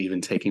I am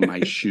even taking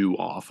my shoe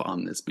off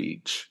on this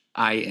beach.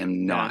 I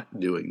am not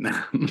doing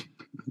that.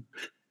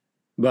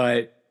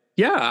 But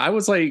yeah, I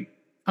was like,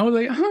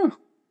 I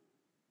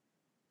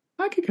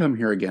could come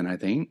here again, I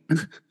think.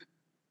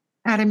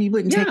 Adam, you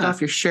wouldn't take off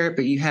your shirt,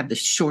 but you have the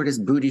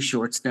shortest booty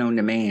shorts known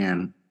to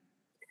man.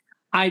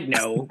 I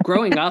know.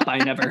 Growing up, I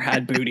never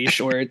had booty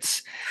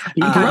shorts.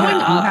 You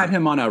had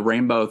him on a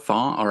rainbow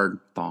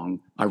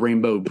a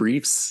rainbow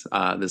briefs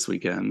this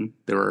weekend.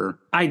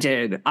 I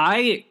did.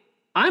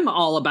 I'm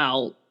all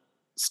about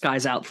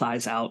skies out,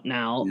 thighs out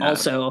now. Yeah.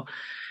 Also,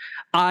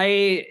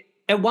 at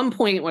one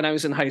point when I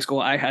was in high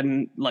school, I had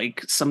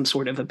like some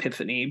sort of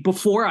epiphany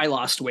before I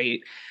lost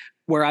weight,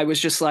 where I was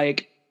just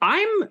like,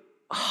 I'm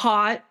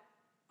hot,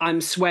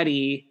 I'm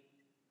sweaty.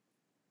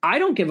 I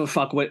don't give a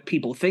fuck what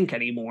people think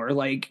anymore.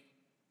 Like,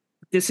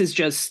 this is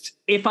just,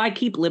 if I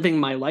keep living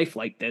my life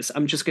like this,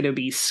 I'm just going to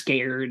be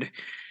scared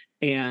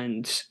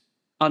and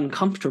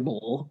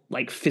uncomfortable,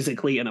 like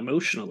physically and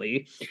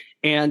emotionally.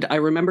 And I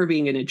remember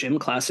being in a gym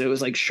class. It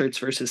was like shirts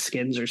versus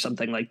skins or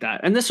something like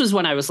that. And this was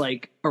when I was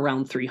like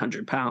around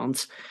 300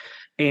 pounds.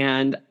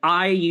 And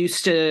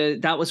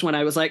that was when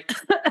I was like,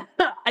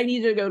 I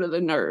need to go to the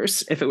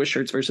nurse if it was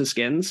shirts versus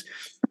skins.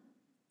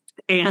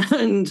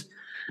 And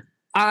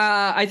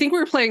I think we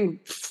were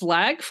playing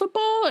flag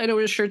football and it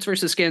was shirts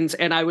versus skins.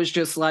 And I was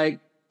just like,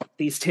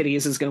 these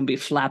titties is going to be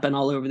flapping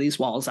all over these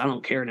walls. I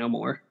don't care no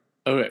more.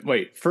 Okay,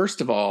 wait.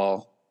 First of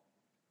all,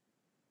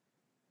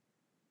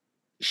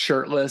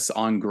 shirtless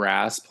on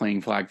grass playing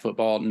flag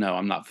football? No,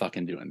 I'm not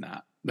fucking doing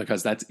that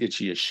because that's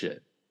itchy as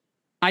shit.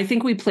 I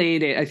think we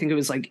played it. I think it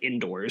was like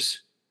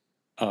indoors.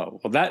 Oh,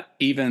 well, that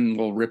even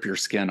will rip your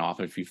skin off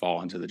if you fall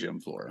onto the gym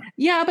floor.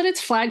 Yeah, but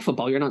it's flag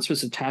football. You're not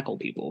supposed to tackle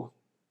people.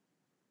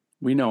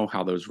 We know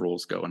how those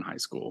rules go in high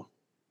school.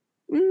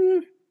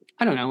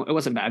 I don't know. It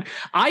wasn't bad.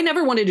 I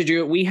never wanted to do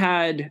it. We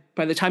had,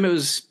 by the time it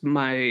was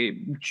my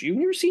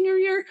senior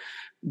year,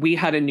 we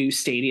had a new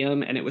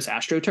stadium and it was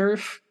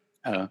AstroTurf.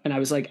 Oh. And I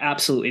was like,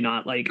 absolutely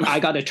not. Like, I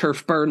got a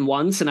turf burn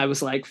once and I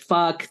was like,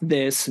 fuck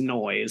this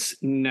noise.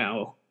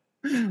 No.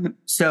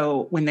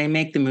 So when they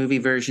make the movie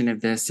version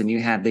of this and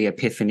you have the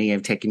epiphany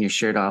of taking your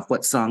shirt off,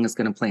 what song is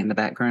going to play in the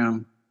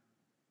background?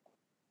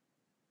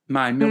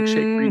 My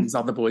milkshake brings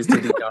all the boys to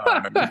the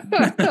yard.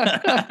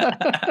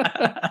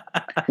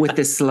 With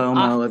the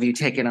slow-mo of you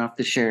taking off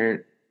the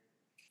shirt.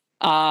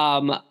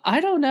 I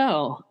don't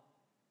know.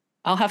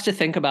 I'll have to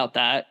think about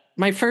that.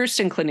 My first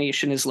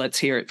inclination is let's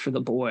hear it for the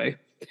boy.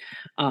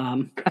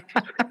 But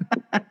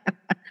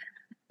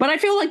I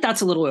feel like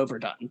that's a little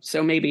overdone.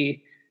 So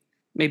maybe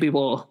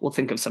we'll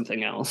think of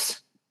something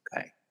else.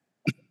 Okay.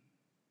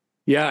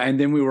 Yeah, and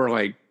then we were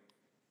like,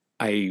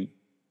 I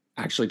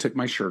actually took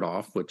my shirt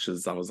off, I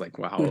was like,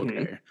 wow,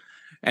 okay.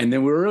 And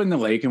then we were in the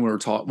lake and we were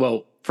talking.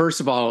 Well,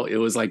 first of all, it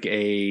was like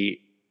an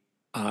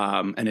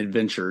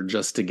adventure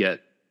just to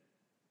get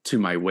to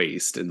my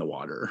waist in the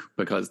water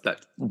because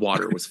that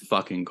water was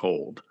fucking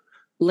cold.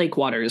 Lake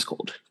water is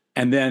cold.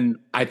 And then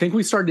I think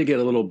we started to get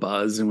a little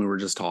buzz and we were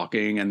just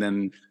talking. And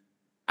then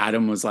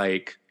Adam was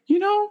like,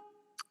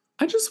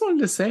 I just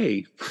wanted to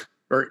say,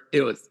 or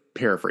it was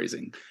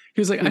paraphrasing.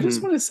 He was like, I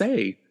just want to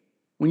say,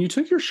 when you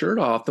took your shirt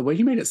off, the way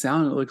you made it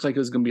sound, it looked like it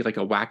was going to be like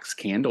a wax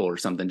candle or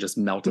something, just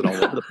melted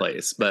all over the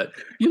place. But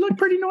you look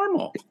pretty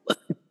normal.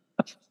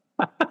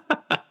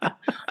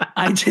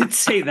 I did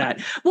say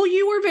that. Well,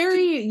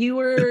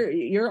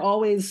 you're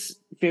always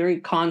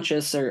very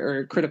conscious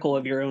or critical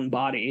of your own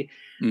body.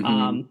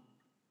 And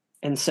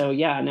so,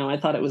 I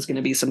thought it was going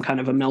to be some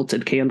kind of a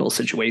melted candle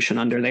situation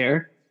under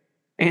there.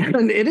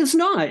 And it is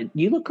not.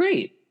 You look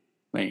great.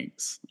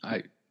 Thanks.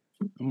 I'm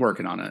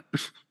working on it.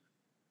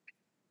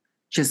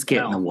 Just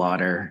get in the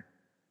water.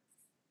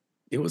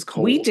 It was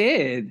cold. We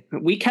did.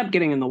 We kept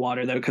getting in the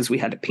water, though, because we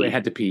had to pee. We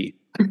had to pee.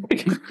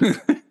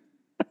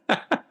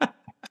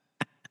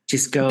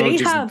 Just go.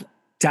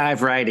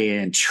 Dive right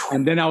in.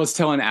 And then I was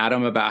telling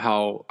Adam about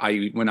how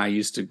when I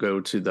used to go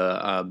to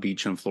the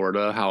beach in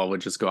Florida, how I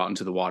would just go out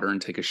into the water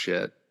and take a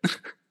shit.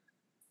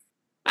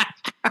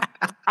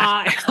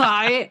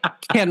 I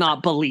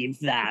cannot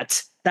believe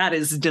that. That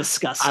is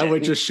disgusting. I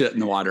would just shit in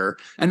the water.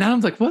 And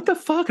Adam's like, what the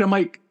fuck? And I'm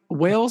like,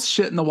 whales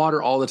shit in the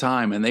water all the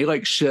time. And they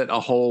like shit a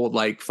whole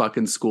like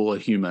fucking school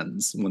of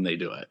humans when they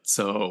do it.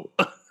 So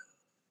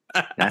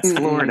that's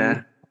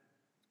Florida.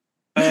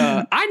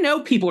 I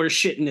know people are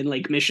shitting in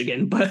Lake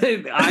Michigan, but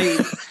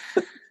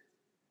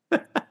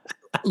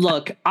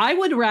look, I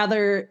would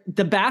rather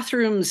the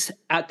bathrooms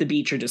at the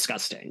beach are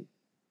disgusting.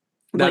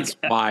 That's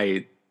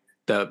why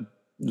the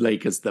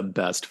lake is the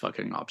best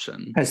fucking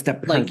option. Because the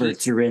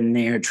perverts are in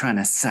there trying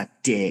to suck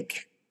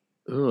dick.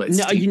 Ooh,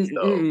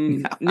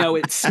 no,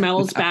 it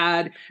smells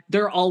bad.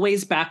 They're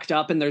always backed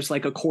up and there's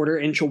like a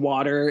 1/4 inch of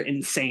water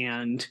and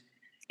sand.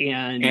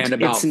 And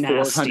about it's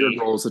nasty. 400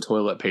 rolls of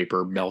toilet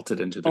paper melted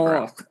into the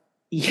ground.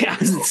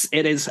 Yes,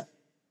 it is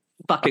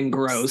fucking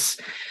gross.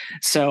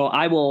 So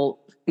I will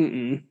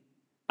be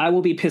pissing in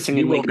Lake Michigan.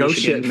 You will go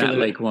shit in that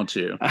lake, won't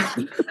you?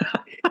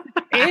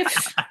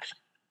 If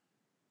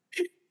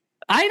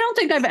I don't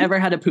think I've ever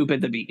had a poop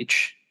at the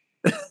beach.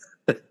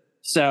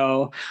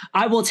 So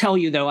I will tell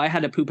you though, I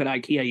had a poop at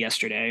IKEA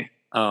yesterday.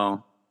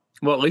 Oh,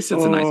 well, at least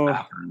it's a nice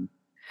bathroom.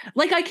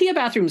 Like IKEA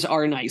bathrooms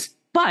are nice,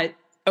 but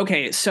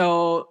okay.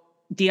 So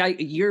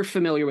you're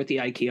familiar with the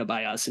IKEA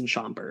by us in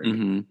Schaumburg.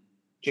 Mm-hmm.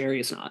 Jerry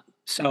is not.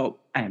 So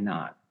I am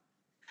not.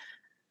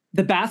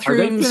 The bathrooms.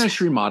 Are they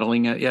finished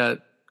remodeling it yet?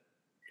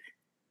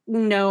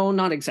 No,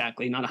 not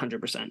exactly. Not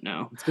 100%.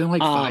 No. It's been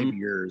like 5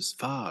 years.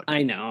 Fuck.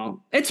 I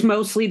know. It's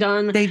mostly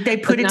done. They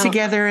put it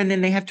together and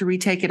then they have to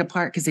retake it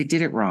apart because they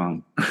did it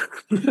wrong.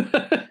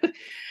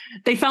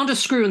 They found a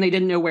screw and they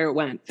didn't know where it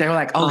went. They were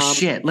like, oh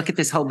shit, look at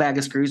this whole bag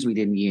of screws we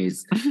didn't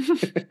use.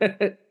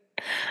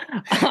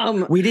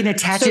 We didn't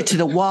attach it to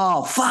the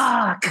wall.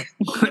 Fuck.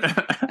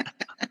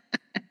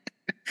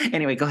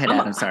 Anyway, go ahead,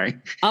 Adam. Sorry.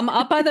 I'm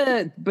up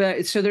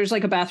by so there's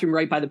like a bathroom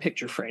right by the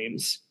picture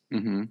frames.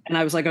 Mm-hmm. And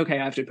I was like, okay,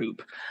 I have to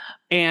poop.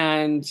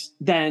 And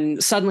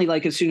then suddenly,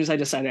 like, as soon as I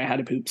decided I had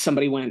to poop,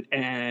 somebody went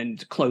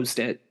and closed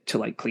it to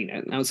like clean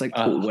it. And I was like,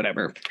 cool,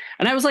 whatever.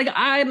 And I was like,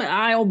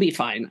 I'll be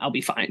fine. I'll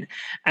be fine.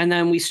 And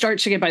then we start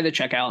to get by the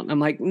checkout. And I'm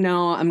like,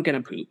 no, I'm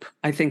going to poop.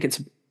 I think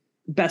it's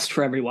best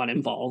for everyone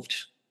involved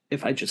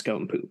if I just go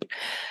and poop.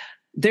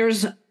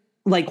 There's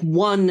like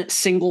one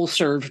single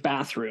serve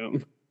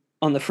bathroom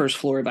on the first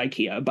floor of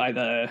IKEA by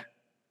the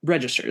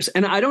registers.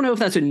 And I don't know if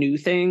that's a new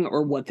thing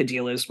or what the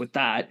deal is with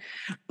that,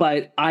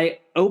 but I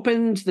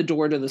opened the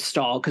door to the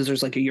stall because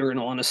there's like a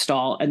urinal on a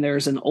stall and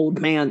there's an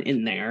old man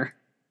in there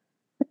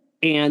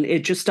and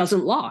it just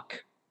doesn't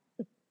lock.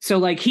 So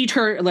like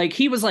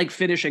he was like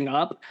finishing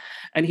up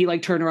and he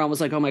like turned around and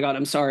was like, oh my God,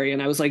 I'm sorry.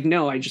 And I was like,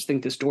 no, I just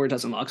think this door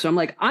doesn't lock. So I'm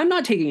like, I'm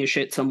not taking a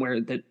shit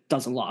somewhere that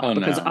doesn't lock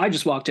because I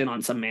just walked in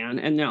on some man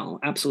and no,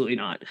 absolutely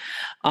not.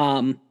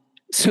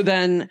 So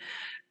then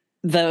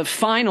the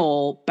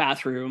final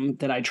bathroom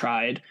that I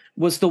tried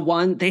was the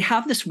one, they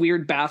have this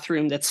weird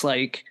bathroom that's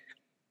like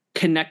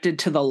connected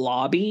to the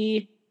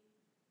lobby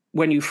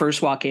when you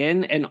first walk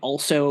in, and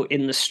also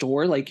in the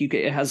store. Like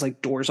it has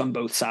like doors on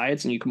both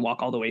sides and you can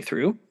walk all the way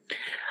through.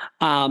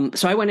 So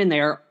I went in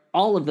there,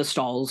 all of the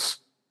stalls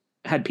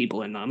had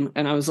people in them.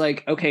 And I was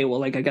like, okay, well,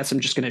 like, I guess I'm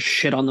just going to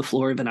shit on the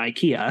floor of an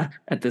IKEA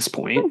at this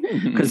point,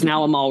 because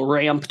now I'm all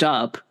ramped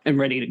up and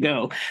ready to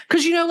go.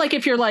 Because, you know, like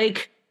if you're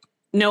like,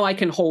 no, I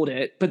can hold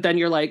it, but then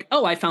you're like,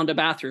 oh, I found a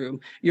bathroom.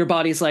 Your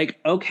body's like,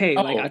 okay,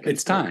 like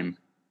it's time.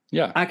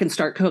 Yeah, I can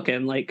start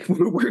cooking. Like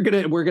we're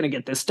gonna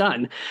get this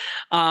done.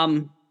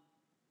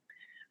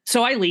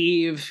 So I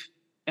leave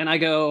and I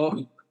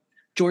go,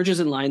 George is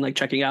in line, like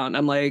checking out, and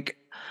I'm like,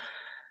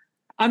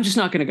 I'm just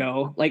not going to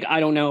go. Like, I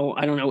don't know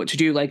what to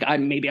do. Like,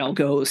 maybe I'll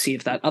go see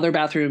if that other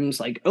bathroom's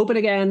like open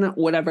again,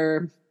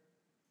 whatever.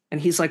 And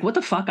he's like, what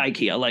the fuck,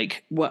 IKEA?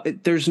 Like, what?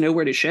 There's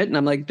nowhere to shit. And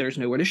I'm like, there's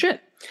nowhere to shit.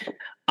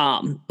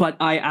 But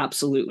I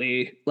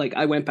absolutely, like,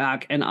 I went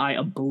back and I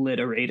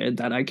obliterated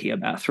that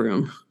IKEA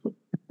bathroom.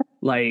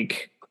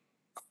 Like,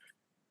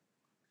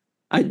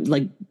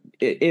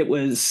 it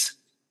was,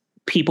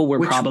 people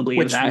were probably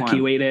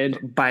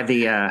evacuated. One? By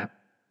the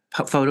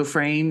photo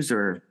frames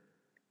or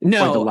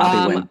no, the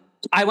lobby one?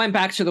 I went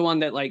back to the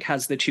one that like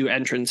has the two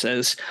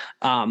entrances,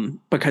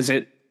 because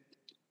it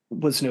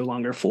was no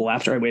longer full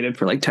after I waited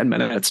for like 10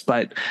 minutes.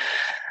 But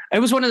it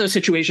was one of those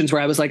situations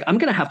where I was like, I'm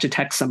going to have to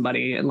text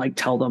somebody and like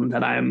tell them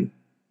that I'm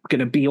going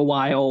to be a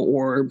while,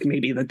 or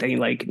maybe that they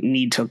like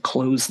need to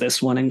close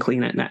this one and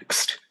clean it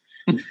next.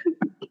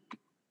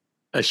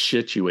 A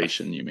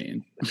shituation, you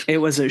mean? It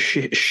was a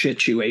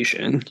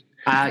shituation.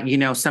 You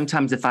know,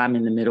 sometimes if I'm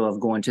in the middle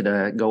of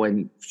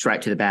going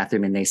right to the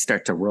bathroom and they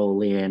start to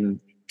roll in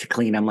to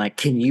clean, I'm like,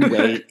 can you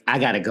wait? I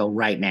got to go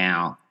right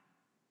now.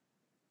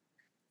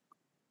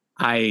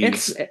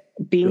 It's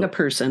being a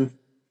person.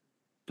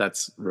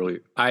 That's really,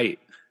 I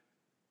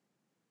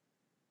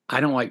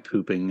don't like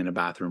pooping in a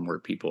bathroom where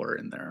people are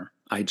in there.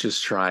 I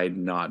just tried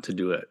not to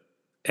do it.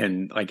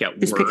 And like at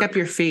just work, pick up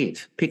your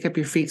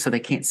feet so they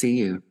can't see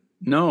you.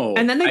 No.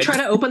 And then they try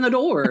to open the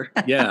door.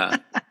 Yeah.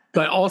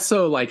 But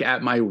also like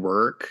at my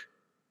work,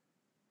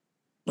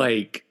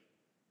 like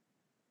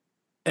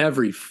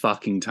every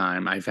fucking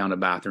time I found a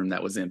bathroom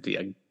that was empty,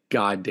 a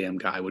goddamn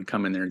guy would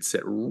come in there and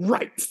sit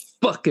right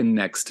fucking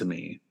next to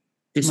me.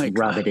 Just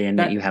rub it in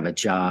that you have a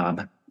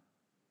job.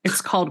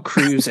 It's called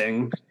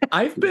cruising.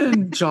 I've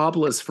been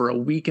jobless for a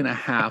week and a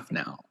half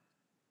now.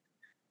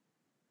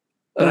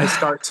 But I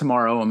start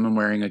tomorrow and I'm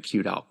wearing a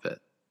cute outfit.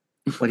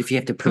 What if you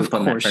have to poop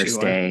on that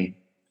first day?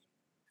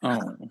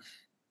 Oh,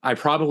 I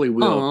probably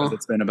will, because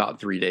it's been about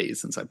 3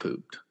 days since I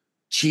pooped.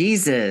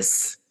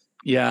 Jesus.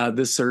 Yeah,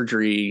 this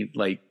surgery,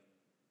 like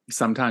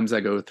sometimes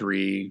I go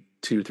 2-3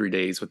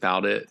 days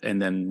without it.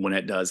 And then when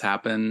it does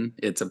happen,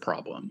 it's a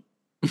problem.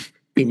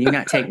 Can you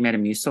not take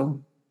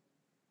Metamucil?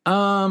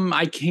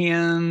 I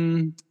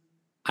can.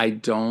 I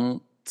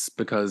don't,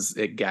 because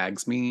it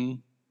gags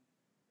me.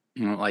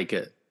 I don't like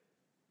it.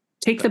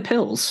 Take the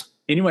pills.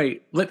 Anyway,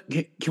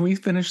 can we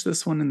finish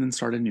this one and then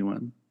start a new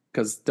one?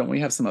 Because don't we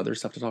have some other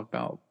stuff to talk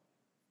about?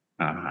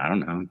 I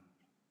don't know.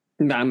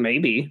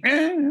 Maybe.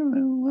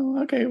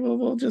 Okay, well,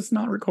 we'll just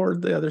not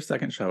record the other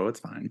second show. It's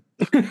fine.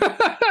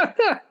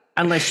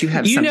 Unless you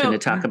have something to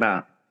talk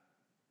about.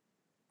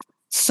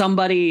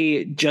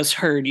 Somebody just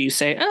heard you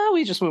say, oh,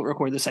 we just won't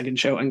record the second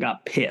show, and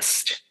got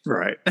pissed.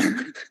 Right.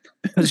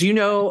 Because, you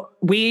know,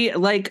 we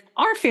like,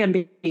 our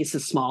fan base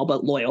is small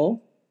but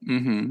loyal.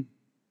 Mm-hmm.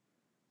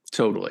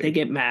 Totally. They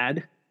get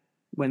mad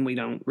when we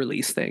don't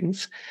release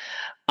things.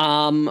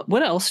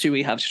 What else do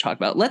we have to talk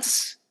about?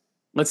 Let's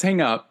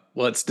hang up.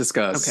 Let's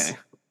discuss. Okay.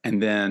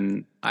 And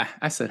then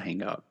I said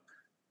hang up.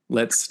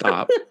 Let's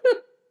stop.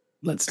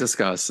 Let's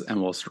discuss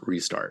and we'll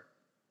restart.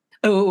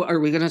 Oh, are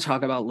we going to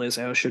talk about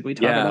Lizzo? Should we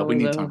talk about Lizzo? Yeah, we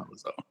need to talk about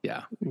Lizzo.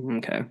 Yeah.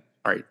 Okay.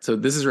 All right. So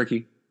this is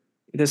Ricky.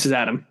 This is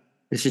Adam.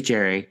 This is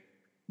Jerry.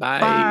 Bye.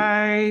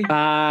 Bye.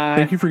 Bye.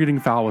 Thank you for getting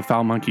foul with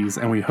Foul Monkeys,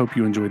 and we hope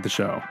you enjoyed the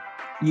show.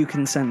 You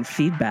can send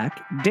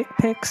feedback, dick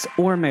pics,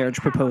 or marriage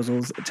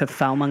proposals to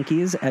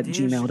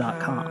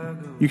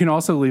foulmonkeys@gmail.com. You can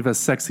also leave us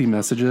sexy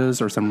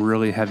messages or some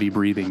really heavy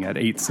breathing at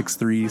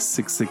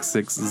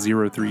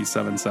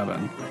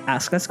 863-666-0377.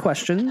 Ask us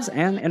questions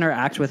and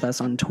interact with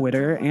us on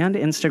Twitter and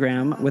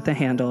Instagram with the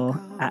handle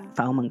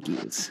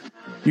 @foulmonkeys.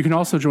 You can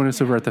also join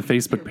us over at the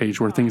Facebook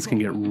page where things can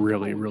get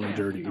really, really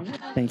dirty.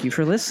 Thank you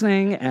for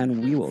listening,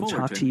 and we will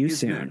talk to you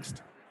soon.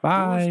 Next.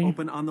 Bye. Doors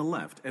open on the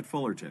left at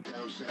Fullerton.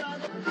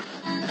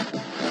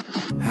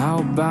 How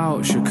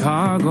about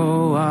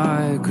Chicago?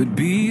 I could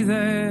be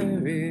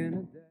there in